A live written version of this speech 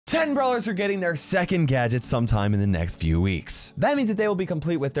10 brawlers are getting their second gadget sometime in the next few weeks. That means that they will be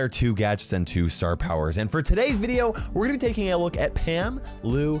complete with their 2 gadgets and 2 star powers. And for today's video, we're going to be taking a look at Pam,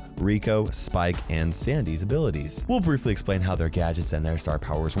 Lou, Rico, Spike, and Sandy's abilities. We'll briefly explain how their gadgets and their star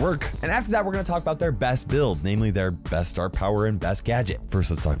powers work. And after that, we're going to talk about their best builds, namely their best star power and best gadget.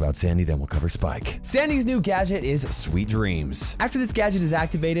 First, let's talk about Sandy, then we'll cover Spike. Sandy's new gadget is Sweet Dreams. After this gadget is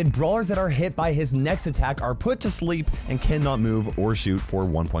activated, brawlers that are hit by his next attack are put to sleep and cannot move or shoot for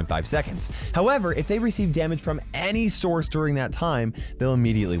 1.5 seconds. However, if they receive damage from any source during that time, they'll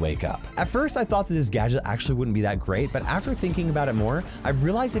immediately wake up. At first, I thought that this gadget actually wouldn't be that great, but after thinking about it more, I've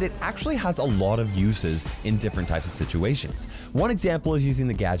realized that it actually has a lot of uses in different types of situations. One example is using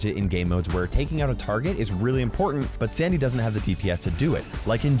the gadget in game modes where taking out a target is really important, but Sandy doesn't have the DPS to do it,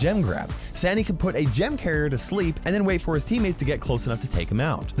 like in Gem Grab. Sandy can put a gem carrier to sleep and then wait for his teammates to get close enough to take him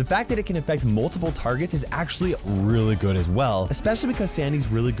out. The fact that it can affect multiple targets is actually really good as well, especially because Sandy's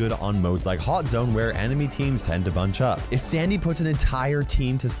really good on modes like Hot Zone where enemy teams tend to bunch up. If Sandy puts an entire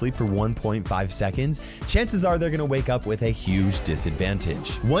team to sleep for 1.5 seconds, chances are they're going to wake up with a huge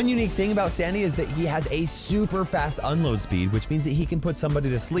disadvantage. One unique thing about Sandy is that he has a super fast unload speed, which means that he can put somebody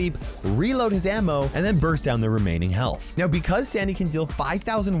to sleep, reload his ammo, and then burst down their remaining health. Now, because Sandy can deal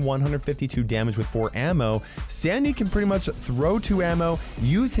 5,152 damage with 4 ammo, Sandy can pretty much throw 2 ammo,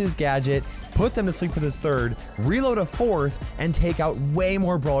 use his gadget, put them to sleep with his 3rd, reload a 4th, and take out way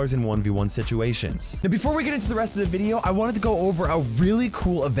more brawlers in 1v1 situations. Now, before we get into the rest of the video, I wanted to go over a really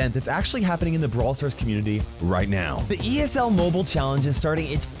cool event that's actually happening in the Brawl Stars community right now. The ESL Mobile Challenge is starting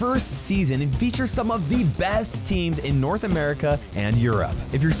its first season and features some of the best teams in North America and Europe.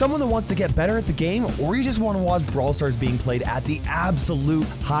 If you're someone that wants to get better at the game, or you just want to watch Brawl Stars being played at the absolute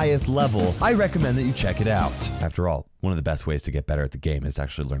highest level, I recommend that you check it out. After all, one of the best ways to get better at the game is to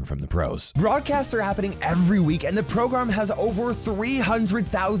actually learn from the pros. Broadcasts are happening every week, and the program has over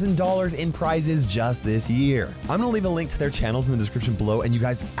 $300,000 in prizes just this year. I'm gonna leave a link to their channels in the description below, and you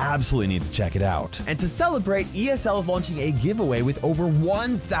guys absolutely need to check it out. And to celebrate, ESL is launching a giveaway with over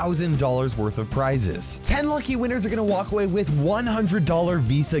 $1,000 worth of prizes. 10 lucky winners are gonna walk away with $100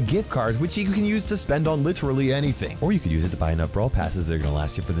 Visa gift cards, which you can use to spend on literally anything. Or you could use it to buy enough Brawl passes that are gonna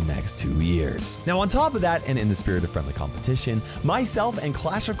last you for the next 2 years. Now, on top of that, and in the spirit of friendly competition, myself and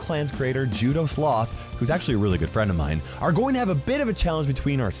Clash of Clans creator Judo Sloth, who's actually a really good friend of mine, are going to have a bit of a challenge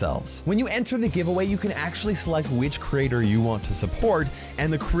between ourselves. When you enter the giveaway, you can actually select which creator you want to support,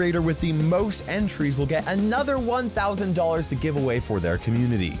 and the creator with the most entries will get another $1,000 to give away for their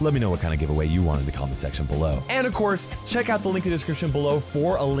community. Let me know what kind of giveaway you want in the comment section below. And of course, check out the link in the description below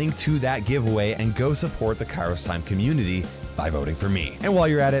for a link to that giveaway, and go support the KairosTime community by voting for me. And while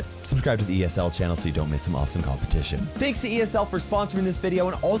you're at it, subscribe to the ESL channel so you don't miss some awesome competition. Thanks to ESL for sponsoring this video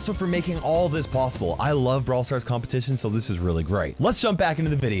and also for making all this possible. I love Brawl Stars competition, so this is really great. Let's jump back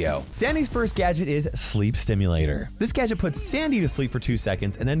into the video. Sandy's first gadget is Sleep Stimulator. This gadget puts Sandy to sleep for 2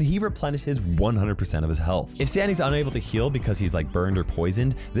 seconds, and then he replenishes 100% of his health. If Sandy's unable to heal because he's like burned or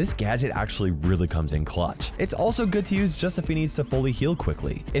poisoned, this gadget actually really comes in clutch. It's also good to use just if he needs to fully heal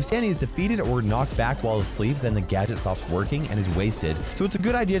quickly. If Sandy is defeated or knocked back while asleep, then the gadget stops working and is wasted, so it's a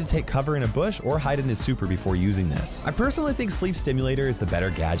good idea to take cover in a bush or hide in his super before using this. I personally think Sleep Stimulator is the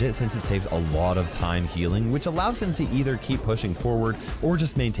better gadget since it saves a lot of time healing, which allows him to either keep pushing forward or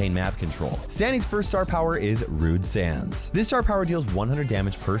just maintain map control. Sandy's first star power is Rude Sands. This star power deals 100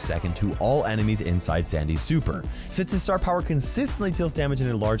 damage per second to all enemies inside Sandy's super. Since this star power consistently deals damage in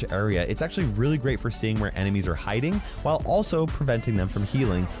a large area, it's actually really great for seeing where enemies are hiding while also preventing them from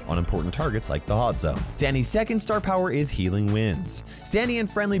healing on important targets like the Hot Zone. Sandy's second star power is Healing Winds. Sandy and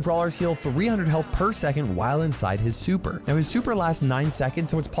friendly brawlers heal 300 health per second while inside his super. Now, his super lasts 9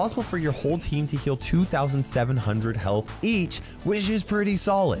 seconds, so it's possible for your whole team to heal 2,700 health each, which is pretty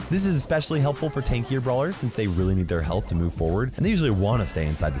solid. This is especially helpful for tankier brawlers since they really need their health to move forward, and they usually want to stay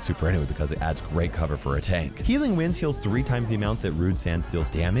inside the super anyway because it adds great cover for a tank. Healing Winds heals 3 times the amount that Rude Sands deals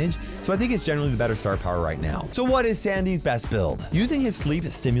damage, so I think it's generally the better star power right now. So what is Sandy's best build? Using his Sleep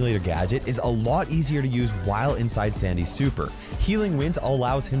Stimulator gadget is a lot easier to use while inside Sandy's super. Healing Winds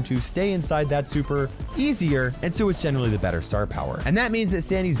allows him to stay inside that super easier, and so it's generally the better star power. And that means that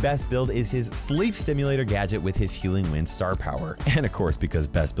Sandy's best build is his Sleep Stimulator gadget with his Healing Winds star power. And of course, because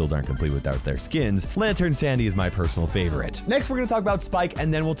best builds aren't complete without their skins, Lantern Sandy is my personal favorite. Next, we're going to talk about Spike,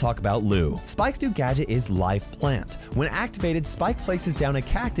 and then we'll talk about Lou. Spike's new gadget is Life Plant. When activated, Spike places down a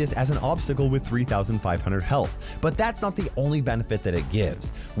cactus as an obstacle with 3,500 health, but that's not the only benefit that it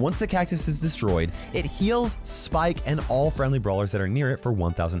gives. Once the cactus is destroyed, it heals Spike and all friendly brawlers that are near it for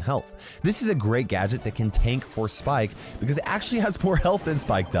 1,000 health. This is a great gadget that can tank for Spike because it actually has more health than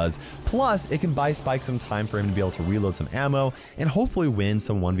Spike does. Plus, it can buy Spike some time for him to be able to reload some ammo and hopefully win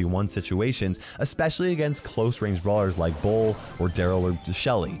some 1v1 situations, especially against close range brawlers like Bull or Daryl or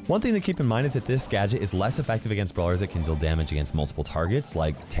Shelly. One thing to keep in mind is that this gadget is less effective against brawlers that can deal damage against multiple targets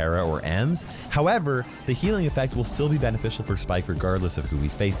like Tara or Ems. However, the healing effect will still be beneficial for Spike regardless of who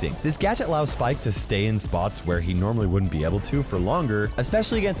he's facing. This gadget allows Spike to stay in spots where he normally wouldn't be able to for longer,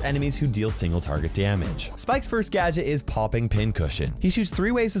 especially against enemies who deal single target damage. Spike's first gadget is Popping Pincushion. He shoots 3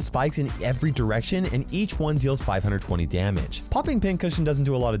 waves of spikes in every direction and each one deals 520 damage. Popping Pincushion doesn't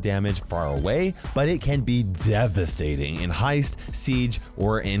do a lot of damage far away, but it can be devastating in heist, siege,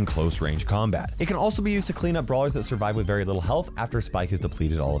 or in close range combat. It can also be used to clean up brawlers that survive with very little health after Spike has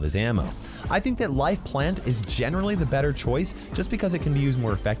depleted all of his ammo. I think that Life Plant is generally the better choice just because it can be used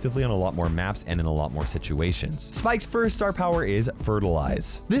more effectively on a lot more maps and in a lot more situations. Spike's first star power is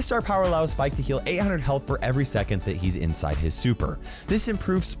Fertilize. This star power allows Spike to heal 800 health for every second that he's inside his super. This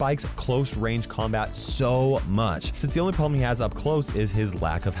improves Spike's close range combat so much, since the only problem he has up close is his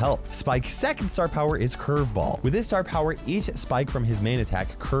lack of health. Spike's second star power is Curveball. With this star power, each Spike from his main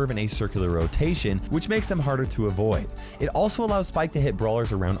attack curve in a circular rotation, which makes them harder to avoid. It also allows Spike to hit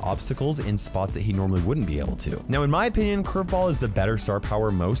brawlers around obstacles in spots that he normally wouldn't be able to. Now, in my opinion, Curveball is the better star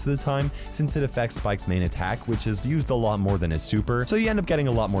power most of the time, since it affects Spike's main attack, which is used a lot more than his super, so you end up getting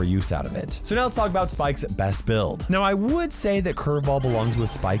a lot more use out of it. So now let's talk about Spike's best build. Now, I would say that Curveball belongs with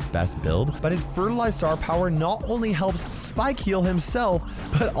Spike's best build, but his Fertilize star power not only helps Spike heal himself,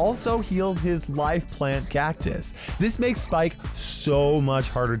 but also heals his Life Plant Cactus. This makes Spike so much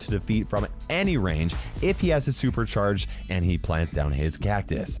harder to defeat from any range if he has his supercharged and he plants down his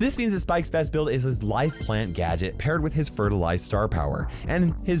cactus. This means that Spike's best build is his Life Plant gadget paired with his Fertilize star power,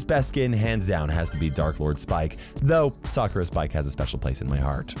 and his best skin hands down has to be Dark Lord Spike, though Sakura Spike has a special place in my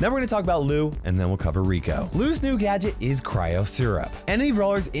heart. Now we're going to talk about Lou, and then we'll cover Rico. Lou's new gadget is Cryo Syrup. Enemy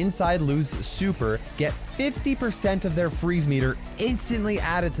brawlers inside Lou's super get 50% of their freeze meter instantly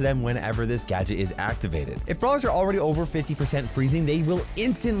added to them whenever this gadget is activated. If brawlers are already over 50% freezing, they will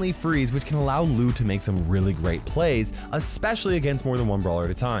instantly freeze, which can allow Lou to make some really great plays, especially against more than one brawler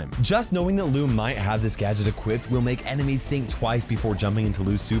at a time. Just knowing that Lou might have this gadget equipped will make enemies think twice before jumping into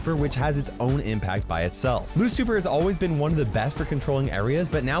Lou's super, which has its own impact by itself. Lou's super has always been one of the best for controlling areas,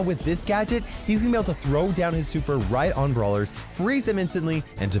 but now with this gadget, he's gonna be able to throw down his super right on brawlers, freeze them instantly,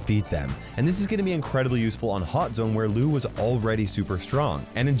 and defeat them. And this is gonna be incredibly useful on Hot Zone, where Lou was already super strong.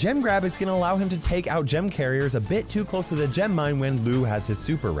 And in Gem Grab, it's gonna allow him to take out gem carriers a bit too close to the gem mine when Lou has his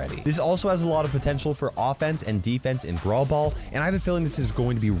super ready. This also has a lot of potential for offense and defense in Brawl Ball, and I have a feeling this is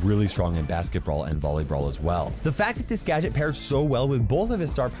going to be really strong in Basketball and Volleyball as well. The fact that this gadget pairs so well with both of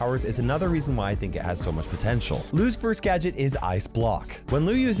his star powers is another reason why I think it has so much potential. Lou's first gadget is Ice Block. When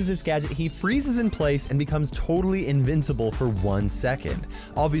Lou uses this gadget, he freezes in place and becomes totally invincible for 1 second,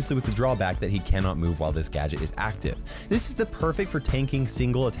 obviously with the drawback that he cannot move while this gadget is active. This is the perfect for tanking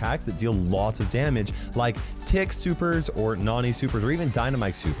single attacks that deal lots of damage, like Tick supers or Nani supers or even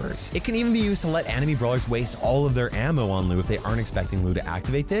Dynamite supers. It can even be used to let enemy brawlers waste all of their ammo on Lou if they aren't expecting Lou to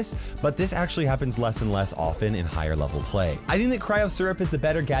activate this, but this actually happens less and less often in higher level play. I think that Cryo Syrup is the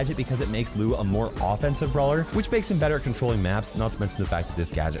better gadget because it makes Lou a more offensive brawler, which makes him better at controlling maps, not to mention the fact that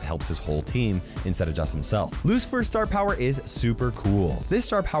this gadget helps his whole team instead of just himself. Lou's first star power is Super Cool. This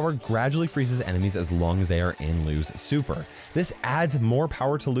star power gradually freezes enemies as long as they are in Lou's super. This adds more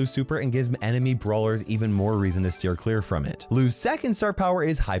power to Lou's super and gives enemy brawlers even more reason to steer clear from it. Lou's second star power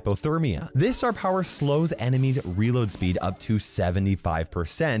is Hypothermia. This star power slows enemies' reload speed up to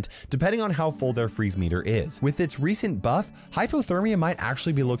 75%, depending on how full their freeze meter is. With its recent buff, Hypothermia might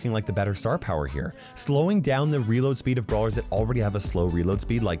actually be looking like the better star power here. Slowing down the reload speed of brawlers that already have a slow reload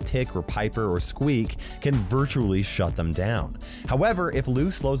speed like Tick or Piper or Squeak can virtually shut them down. However, if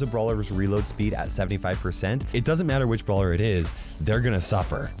Lou slows a brawler's reload speed at 75%, it doesn't matter which brawler it is, they're gonna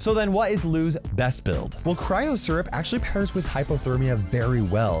suffer. So then what is Lou's best build? Well, Cryo Syrup actually pairs with Hypothermia very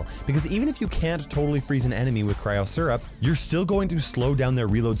well, because even if you can't totally freeze an enemy with Cryo Syrup, you're still going to slow down their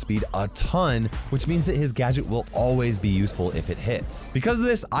reload speed a ton, which means that his gadget will always be useful if it hits. Because of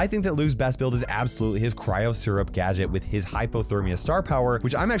this, I think that Lou's best build is absolutely his Cryo Syrup gadget with his Hypothermia star power,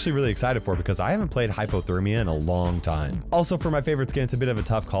 which I'm actually really excited for because I haven't played Hypothermia in a long time. Also, for my favorite skin, it's a bit of a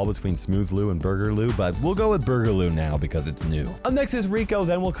tough call between Smooth Lou and Burger Lou, but we'll go with Burger Lou now because it's new. Up next is Rico,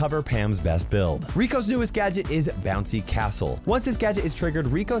 then we'll cover Pam's best build. Rico's newest gadget is Bouncy Castle. Once this gadget is triggered,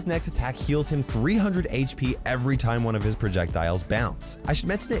 Rico's next attack heals him 300 HP every time one of his projectiles bounce. I should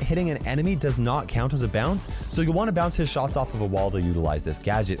mention that hitting an enemy does not count as a bounce, so you'll want to bounce his shots off of a wall to utilize this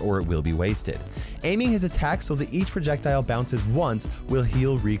gadget or it will be wasted. Aiming his attack so that each projectile bounces once will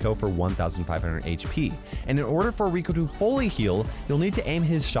heal Rico for 1500 HP. And in order for Rico to fully heal, you'll need to aim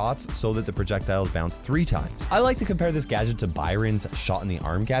his shots so that the projectiles bounce 3 times. I like to compare this gadget to Byron's shot in the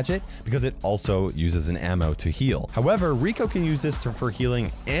arm gadget because it also uses an ammo to heal. However, Rico can use this for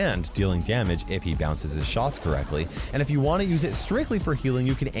healing and dealing damage if he bounces his shots correctly. And if you want to use it strictly for healing,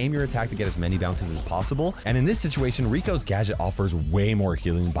 you can aim your attack to get as many bounces as possible. And in this situation, Rico's gadget offers way more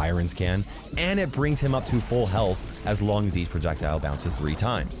healing than Byron's can, and it brings him up to full health as long as each projectile bounces 3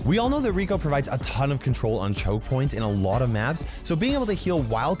 times. We all know that Rico provides a ton of control on choke points in a lot of maps, so being able to heal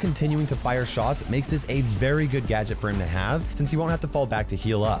while continuing to fire shots makes this a very good gadget for him to have, since he won't have to fall back to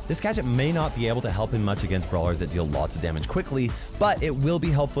heal up. This gadget may not be able to help him much against brawlers that deal lots of damage quickly, but it will be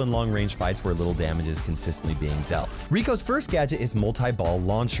helpful in long range fights where little damage is consistently being dealt. Rico's first gadget is Multi-Ball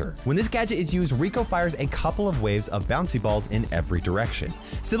Launcher. When this gadget is used, Rico fires a couple of waves of bouncy balls in every direction.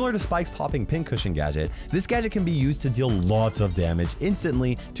 Similar to Spike's popping pincushion gadget, this gadget can be used to deal lots of damage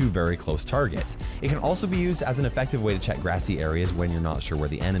instantly to very close targets. It can also be used as an effective way to check grassy areas when you're not sure where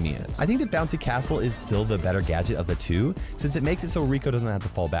the enemy is. I think that Bouncy Castle is still the better gadget of the two, since it makes it so Rico doesn't have to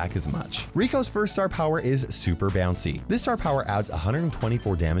fall back as much. Rico's first star power is Super Bouncy. This star power adds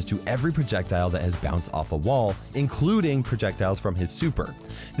 124 damage to every projectile that has bounced off a wall, including projectiles from his super.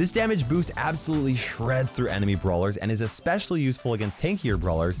 This damage boost absolutely shreds through enemy brawlers and is especially useful against tankier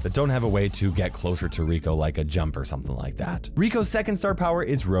brawlers that don't have a way to get closer to Rico like a jump or something like that. Rico's second star power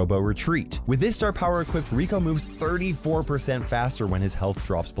is Robo Retreat. With this star power equipped, Rico moves 34% faster when his health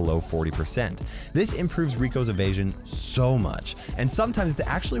drops below 40%. This improves Rico's evasion so much, and sometimes it's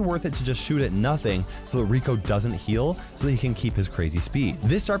actually worth it to just shoot at nothing so that Rico doesn't heal so that he can keep his crazy speed.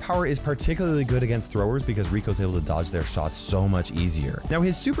 This star power is particularly good against throwers because Rico's able to dodge their shots so much easier. Now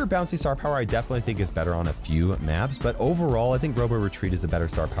his super bouncy star power I definitely think is better on a few maps, but overall I think Robo Retreat is the better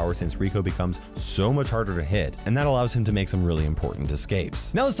star power since Rico becomes so much harder to hit, and that allows him to make some really important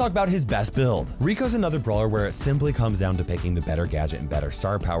escapes. Now let's talk about his best build. Rico's another brawler where it simply comes down to picking the better gadget and better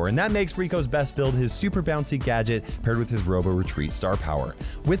star power, and that makes Rico's best build his super bouncy gadget paired with his Robo Retreat star power.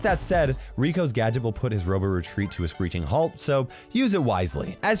 With that said, Rico's gadget will put his Robo Retreat to a screeching halt, so use it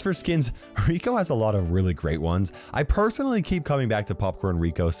wisely. As for skins, Rico has a lot of really great ones. I personally keep coming back to Popcorn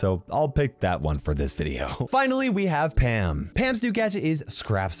Rico, so I'll pick that one for this video. Finally, we have Pam. Pam's new gadget is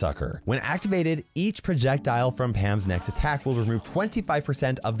Scrap Sucker. When activated, each projectile from Pam's next attack will remove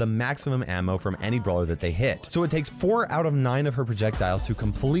 25% of the maximum ammo from any brawler that they hit. So it takes 4 out of 9 of her projectiles to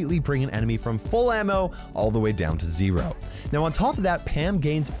completely bring an enemy from full ammo all the way down to 0. Now on top of that, Pam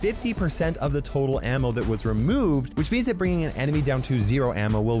gains 50% of the total ammo that was removed, which means that bringing an enemy down to 0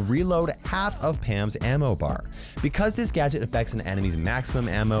 ammo will reload half of Pam's ammo bar. Because this gadget affects an enemy's maximum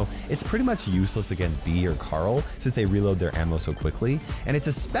ammo, it's pretty much useless against Bea or Carl since they reload their ammo so quickly, and it's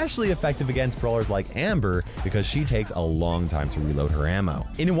especially effective against brawlers like Amber because she takes a long time to reload her ammo.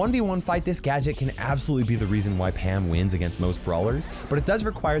 In a 1v1 fight, this gadget can absolutely be the reason why Pam wins against most brawlers, but it does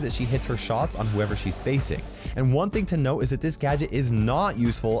require that she hits her shots on whoever she's facing. And one thing to note is that this gadget is not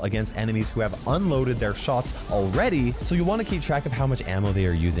useful against enemies who have unloaded their shots already, so you'll want to keep track of how much ammo they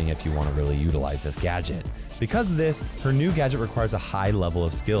are using if you want to really utilize this gadget. Because of this, her new gadget requires a high level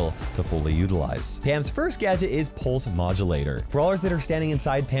of skill to fully utilize. Pam's first gadget is Pulse Modulator. Brawlers that are standing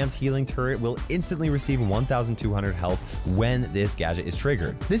inside Pam's healing turret will instantly receive 1200 health when this gadget is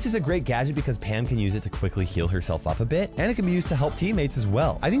triggered. This is a great gadget because Pam can use it to quickly heal herself up a bit, and it can be used to help teammates as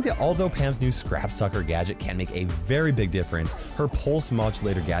well. I think that although Pam's new Scrap Sucker gadget can make a very big difference, her Pulse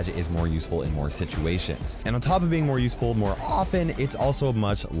Modulator gadget is more useful in more situations. And on top of being more useful more often, it's also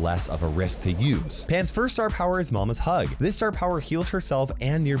much less of a risk to use. Pam's first star power is Mama's Hug. This star power heals herself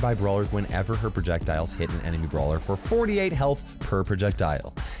and nearby brawlers whenever her projectiles hit an enemy brawler for 48 health per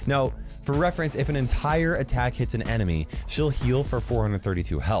projectile. Now, for reference, if an entire attack hits an enemy, she'll heal for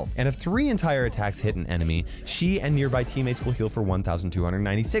 432 health. And if 3 entire attacks hit an enemy, she and nearby teammates will heal for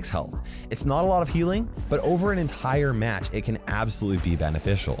 1296 health. It's not a lot of healing, but over an entire match, it can absolutely be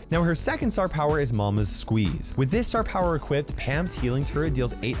beneficial. Now, her second star power is Mama's Squeeze. With this star power equipped, Pam's healing turret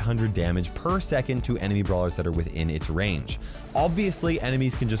deals 800 damage per second to enemy brawlers that are within its range. Obviously,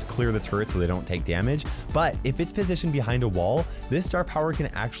 enemies can just clear the turret so they don't take damage, but if it's positioned behind a wall, this star power can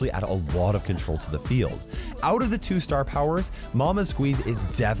actually add a lot of control to the field. Out of the 2 star powers, Mama Squeeze is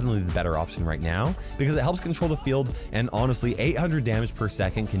definitely the better option right now because it helps control the field, and honestly, 800 damage per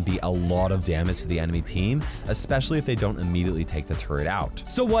second can be a lot of damage to the enemy team, especially if they don't immediately take the turret out.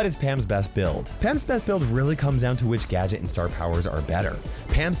 So what is Pam's best build? Pam's best build really comes down to which gadget and star powers are better.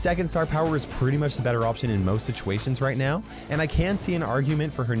 Pam's 2nd star power is pretty much the better option in most situations right now, and I can see an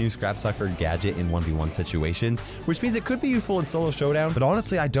argument for her new Scrap Sucker gadget in 1v1 situations, which means it could be useful in solo showdown, but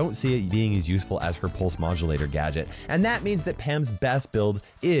honestly I don't see it being as useful as her Pulse Modulator gadget, and that means that Pam's best build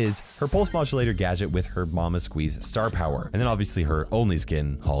is her Pulse Modulator gadget with her Mama Squeeze star power, and then obviously her only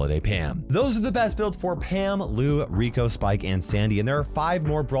skin, Holiday Pam. Those are the best builds for Pam, Lou, Rico, Spike, and Sandy, and there are 5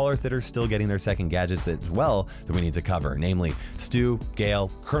 more brawlers that are still getting their 2nd gadgets as well that we need to cover, namely Stu,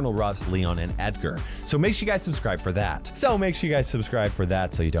 Gale, Colonel Ruffs, Leon, and Edgar. So make sure you guys subscribe for that.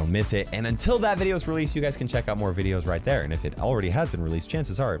 So you don't miss it, and until that video is released, you guys can check out more videos right there, and if it already has been released,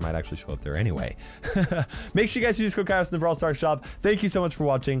 chances are it might actually show up there anyway. Make sure you guys use code Kairos in the Brawl Stars shop. Thank you so much for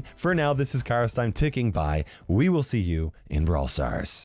watching. For now, this is KairosTime ticking by. We will see you in Brawl Stars.